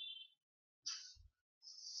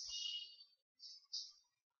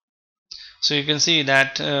 So you can see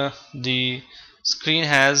that the screen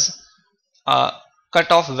has a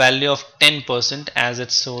cutoff value of 10% as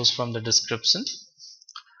it shows from the description.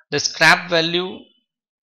 The scrap value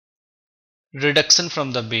reduction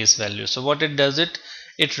from the base value. So what it does,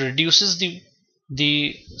 it reduces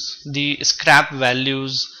the scrap value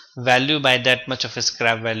by that much of a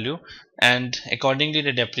scrap value, and accordingly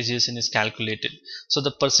the depreciation is calculated. So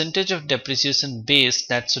the percentage of depreciation base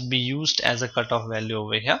that should be used as a cutoff value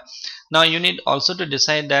over here. Now you need also to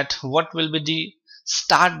decide that what will be the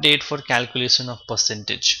start date for calculation of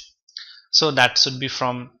percentage. So that should be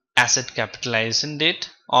from asset capitalization date,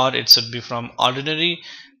 or it should be from ordinary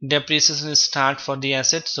depreciation start for the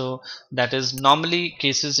asset. So that is normally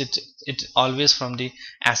cases it always from the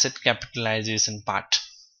asset capitalization part.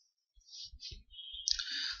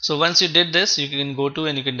 So once you did this, you can go to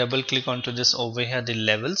and you can double click onto this over here, the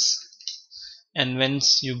levels, and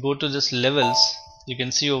once you go to this levels you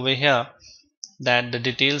can see over here that the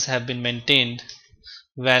details have been maintained.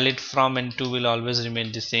 Valid from and to will always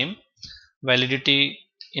remain the same. Validity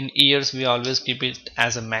in years we always keep it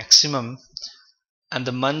as a maximum, and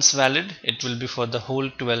the months valid it will be for the whole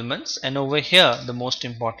 12 months. And over here the most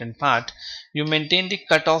important part, you maintain the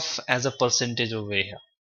cutoff as a percentage over here.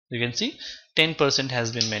 You can see 10%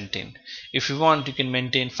 has been maintained. If you want you can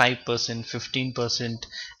maintain 5%, 15%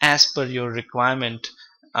 as per your requirement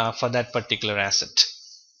for that particular asset.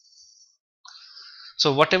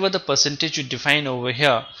 So whatever the percentage you define over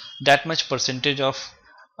here, that much percentage of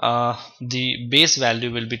the base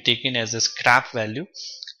value will be taken as a scrap value,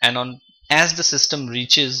 and as the system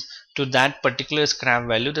reaches to that particular scrap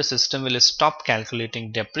value, the system will stop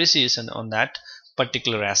calculating depreciation on that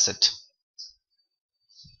particular asset.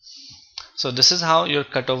 So this is how your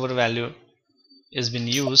cutover value is been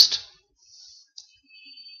used.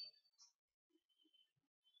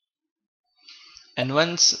 And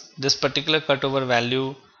once this particular cutover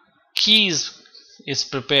value key is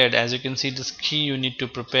prepared, as you can see this key you need to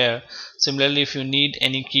prepare. Similarly, if you need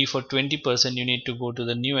any key for 20%, you need to go to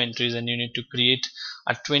the new entries and you need to create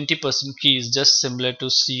a 20% keys just similar to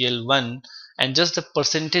CL1, and just the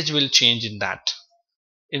percentage will change in that.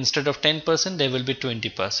 Instead of 10% there will be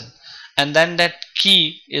 20%, and then that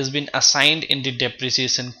key is been assigned in the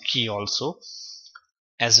depreciation key also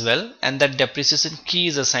as well, and that depreciation key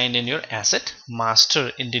is assigned in your asset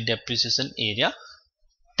master in the depreciation area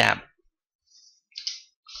tab.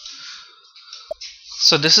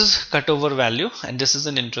 So this is cutover value, and this is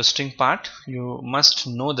an interesting part. You must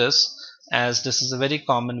know this, as this is a very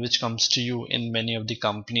common which comes to you in many of the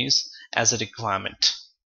companies as a requirement.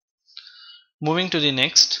 Moving to the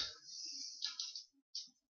next,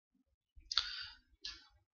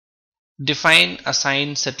 define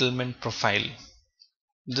assign settlement profile.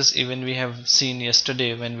 This even we have seen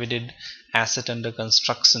yesterday when we did asset under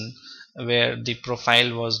construction, where the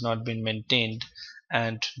profile was not been maintained,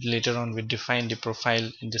 and later on we defined the profile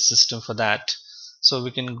in the system for that. So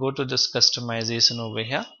we can go to this customization over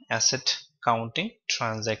here, asset counting,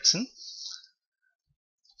 transaction,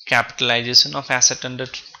 capitalization of asset under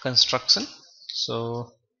construction.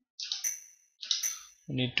 So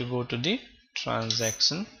we need to go to the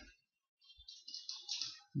transaction,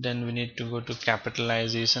 then we need to go to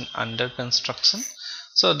capitalization under construction.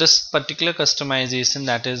 So this particular customization,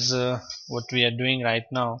 that is what we are doing right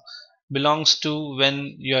now, belongs to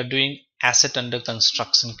when you are doing asset under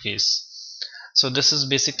construction case. So this is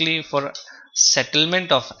basically for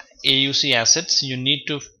settlement of AUC assets. You need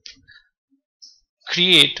to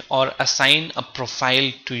create or assign a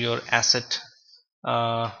profile to your asset,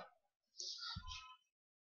 to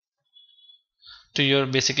your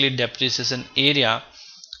basically depreciation area,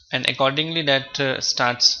 and accordingly that the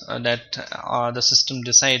system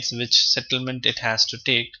decides which settlement it has to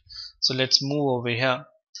take. So let's move over here,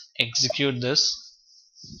 execute this.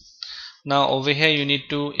 Now over here you need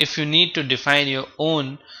to, if you need to define your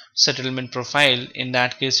own settlement profile, in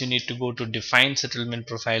that case you need to go to define settlement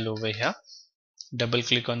profile over here, double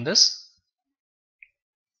click on this.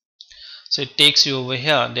 So it takes you over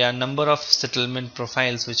here. There are a number of settlement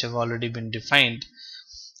profiles which have already been defined.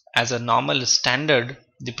 As a normal standard,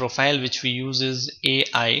 the profile which we use is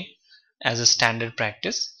AI as a standard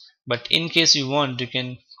practice, but in case you want, you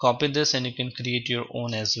can copy this and you can create your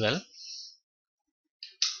own as well.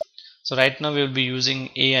 So right now we will be using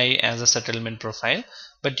AI as a settlement profile,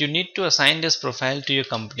 but you need to assign this profile to your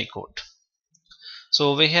company code. So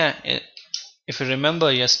over here, if you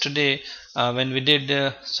remember yesterday when we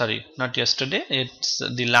did sorry, not yesterday, it's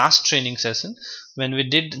the last training session when we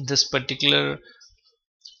did this particular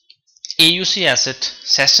AUC asset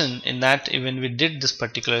session. In that, even we did this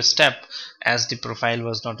particular step, as the profile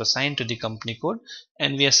was not assigned to the company code,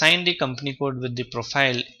 and we assigned the company code with the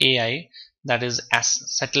profile AI, that is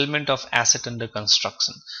as settlement of asset under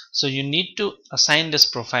construction. So you need to assign this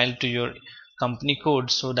profile to your company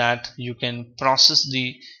code so that you can process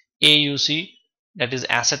the AUC, that is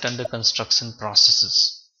asset under construction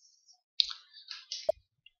processes.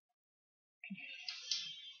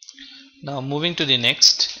 Now moving to the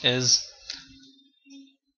next is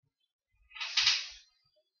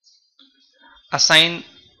assign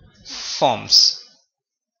forms.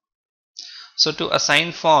 So to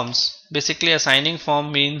assign forms, basically assigning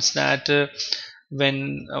form means that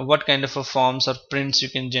when what kind of a forms or prints you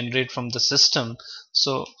can generate from the system.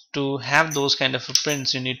 So to have those kind of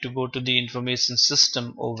prints, you need to go to the information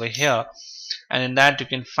system over here, and in that you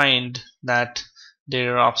can find that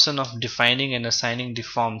there are option of defining and assigning the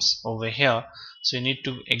forms over here. So you need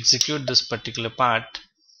to execute this particular part,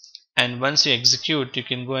 and once you execute, you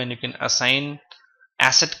can go and you can assign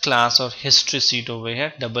asset class or history sheet over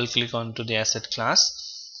here. Double click onto the asset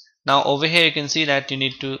class. Now over here you can see that you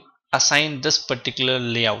need to assign this particular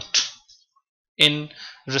layout in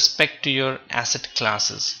respect to your asset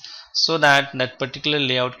classes, so that that particular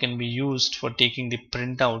layout can be used for taking the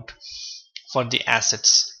printout for the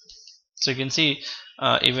assets. So you can see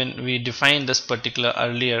even we defined this particular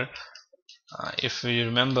earlier, if you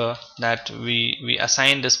remember that we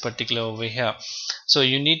assigned this particular over here. So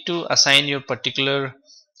you need to assign your particular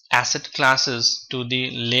asset classes to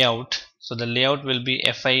the layout. So the layout will be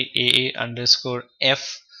FIAA underscore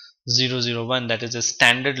F001, that is a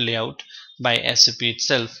standard layout by SAP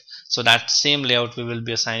itself. So that same layout we will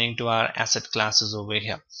be assigning to our asset classes over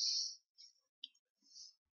here.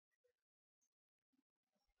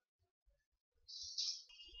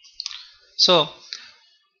 So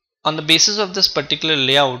on the basis of this particular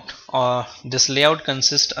layout, this layout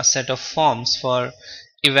consists a set of forms for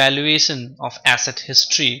evaluation of asset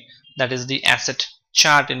history, that is the asset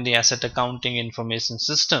chart in the asset accounting information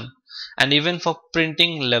system, and even for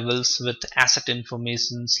printing levels with asset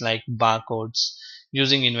informations like barcodes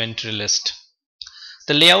using inventory list.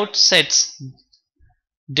 The layout sets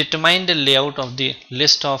determine the layout of the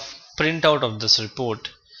list of printout of this report.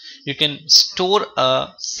 You can store a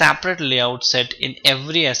separate layout set in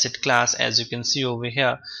every asset class. As you can see over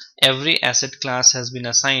here, every asset class has been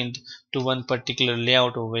assigned to one particular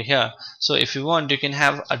layout over here. So if you want, you can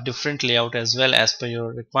have a different layout as well as per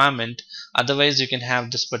your requirement. Otherwise you can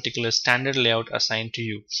have this particular standard layout assigned to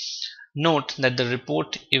you. Note that the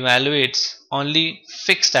report evaluates only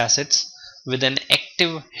fixed assets with an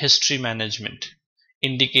active history management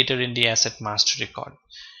indicator in the asset master record.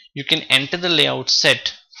 You can enter the layout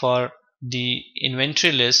set for the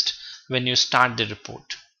inventory list when you start the report.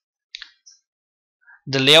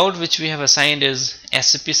 The layout which we have assigned is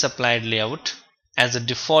SAP supplied layout as a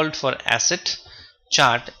default for asset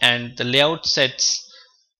chart, and the layout sets,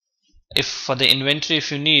 if for the inventory,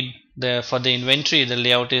 if you need for the inventory the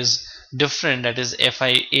layout is different, that is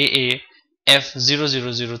FIAA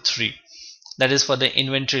F0003, that is for the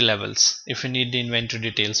inventory levels if you need the inventory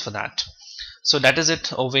details for that. So that is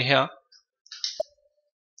it over here.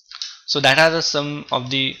 So that are some of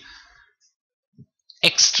the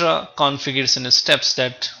extra configuration steps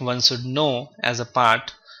that one should know as a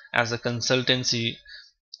part, as a consultancy,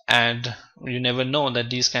 and you never know that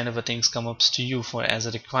these kind of things come up to you for as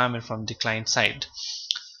a requirement from the client side.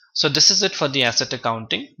 So this is it for the asset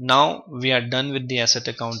accounting. Now we are done with the asset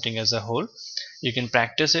accounting as a whole. You can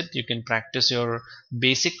practice it, you can practice your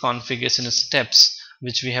basic configuration steps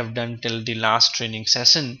which we have done till the last training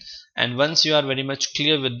session, and once you are very much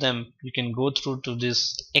clear with them, you can go through to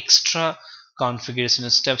this extra configuration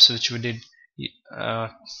steps which we did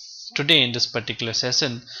today in this particular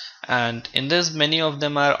session. And in this, many of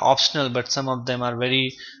them are optional, but some of them are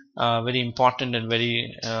very important and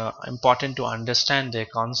very important to understand their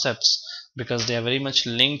concepts, because they are very much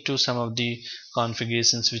linked to some of the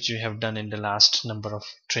configurations which we have done in the last number of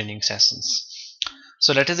training sessions.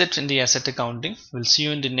 So that is it in the asset accounting. We'll see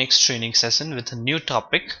you in the next training session with a new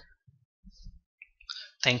topic.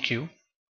 Thank you.